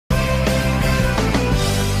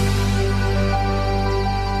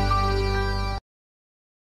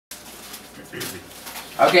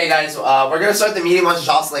Okay, guys, we're gonna start the meeting once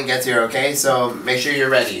Jocelyn gets here, okay? So make sure you're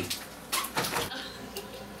ready.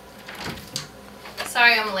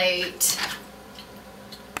 Sorry I'm late.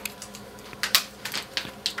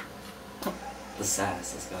 The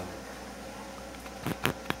sass, let's go.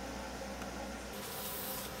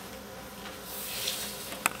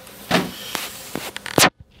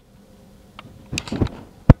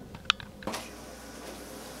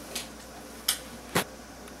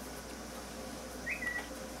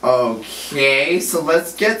 Okay, so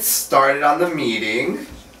let's get started on the meeting.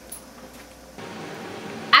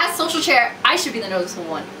 As social chair, I should be the noticeable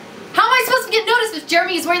one. How am I supposed to get noticed if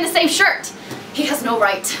Jeremy is wearing the same shirt? He has no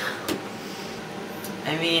right.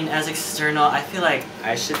 I mean, as external, I feel like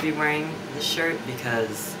I should be wearing this shirt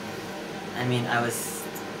because, I mean, I was,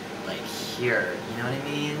 like, here, you know what I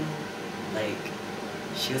mean? Like,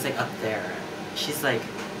 she was, like, up there. She's, like,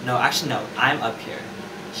 no, actually, no, I'm up here.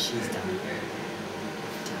 She's down here.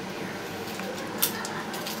 Down here.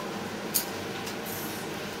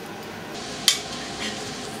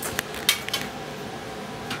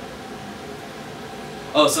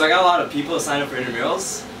 Oh, so I got a lot of people to sign up for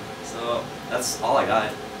intramurals, so that's all I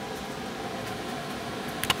got.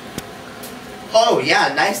 Oh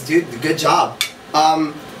yeah, nice dude, good job.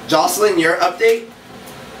 Jocelyn, your update?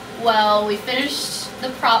 Well, we finished the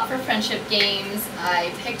prop for friendship games.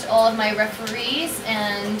 I picked all of my referees,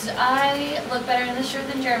 and I look better in this shirt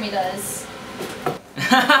than Jeremy does.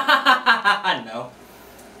 No.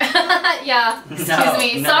 Yeah, excuse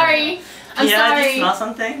me, no, sorry. No. I'm yeah, sorry. Do you smell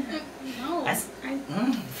something? No.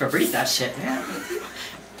 Febreze that shit, man.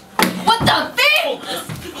 What the thing?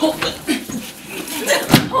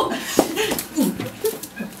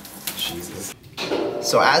 Jesus.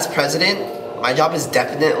 So as president, my job is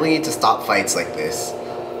definitely to stop fights like this.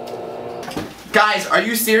 Guys, are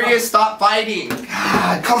you serious? Stop fighting!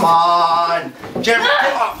 God, come on! Jeremy,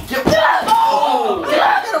 get off! Get off! Oh!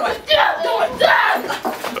 Get away!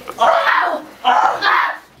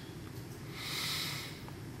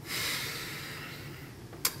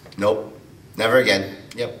 Nope. Never again.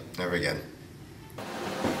 Yep, never again.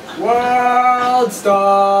 World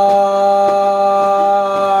Star!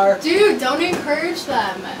 Dude, don't encourage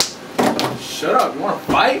them. Shut up, you wanna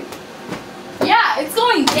fight? Yeah, it's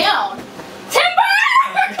going down. Timber!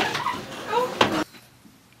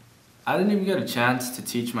 I didn't even get a chance to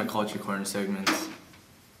teach my culture corner segments.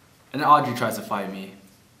 And Audrey tries to fight me.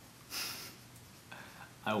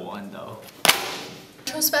 I won though.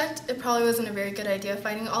 In retrospect, it probably wasn't a very good idea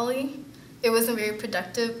fighting Ollie. It wasn't very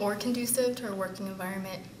productive or conducive to our working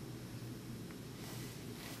environment.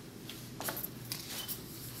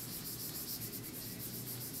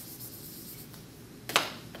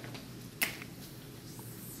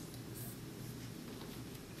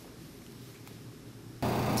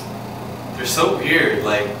 They're so weird,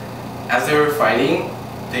 like, as they were fighting,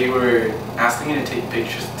 they were asking me to take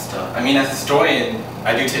pictures and stuff. I mean, as a historian,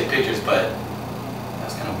 I do take pictures, but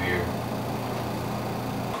that's kind of weird.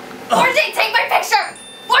 Forty, take my picture!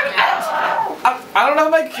 40 minutes! I don't have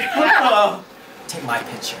my camera! Take my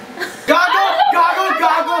picture. Goggle! Goggle!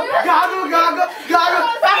 Goggle! Goggle! Goggle! Goggle!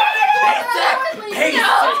 Basic!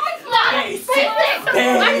 No, it's not basic!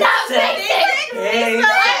 I'm not basic! I'm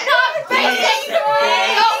not basic!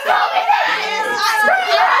 Don't call me that!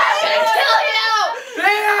 I'm gonna kill you!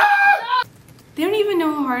 They don't even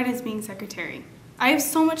know how hard it is being secretary. I have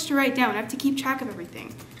so much to write down. I have to keep track of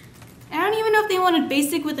everything. And I don't even know if they wanted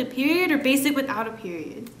basic with a period or basic without a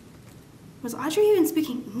period. Was Audrey even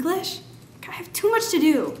speaking English? God, I have too much to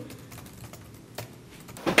do.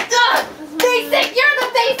 Basic! You're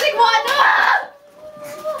the basic one!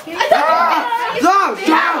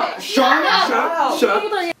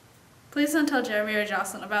 Shut! Please don't tell Jeremy or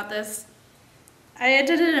Jocelyn about this. I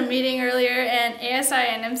attended a meeting earlier and ASI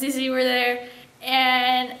and MCC were there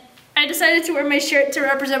and I decided to wear my shirt to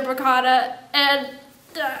represent Bracada and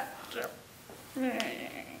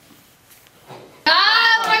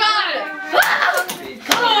Oh my god! That's what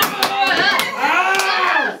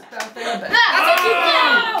you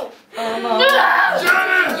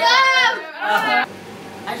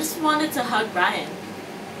I just wanted to hug Brian.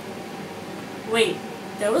 Wait,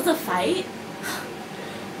 there was a fight?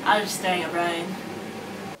 I was just staring at Brian.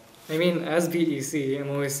 I mean, as BEC, I'm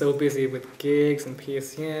always so busy with gigs and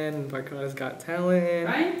PSN and Barcada's Got Talent.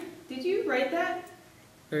 Ryan, did you write that?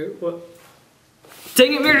 Wait, what?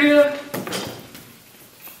 Take it, Miriam!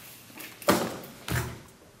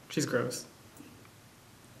 She's gross.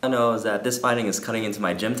 I know is that this fighting is cutting into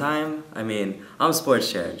my gym time. I mean, I'm a sports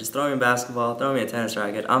chair. Just throw me a basketball, throw me a tennis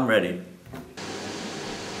racket, I'm ready.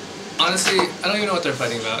 Honestly, I don't even know what they're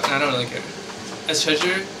fighting about, and I don't really care. As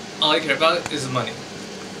treasurer, all I care about is the money.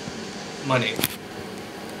 Money.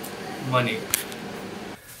 Money.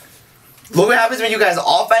 Look what happens when you guys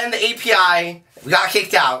all fight in the API. We got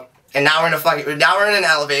kicked out, and now we're in an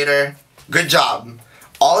elevator. Good job.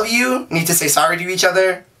 All of you need to say sorry to each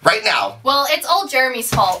other right now. Well, it's all Jeremy's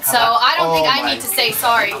fault, so I don't think I need to say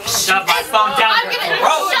sorry. Shut my phone down. I'm gonna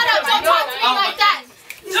shut up! Don't talk to me like that.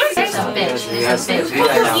 There's a bitch. There's a bitch.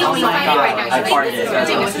 Oh my God, I farted.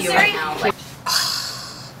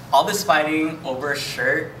 All this fighting over a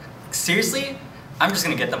shirt. Seriously? I'm just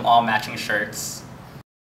gonna get them all matching shirts.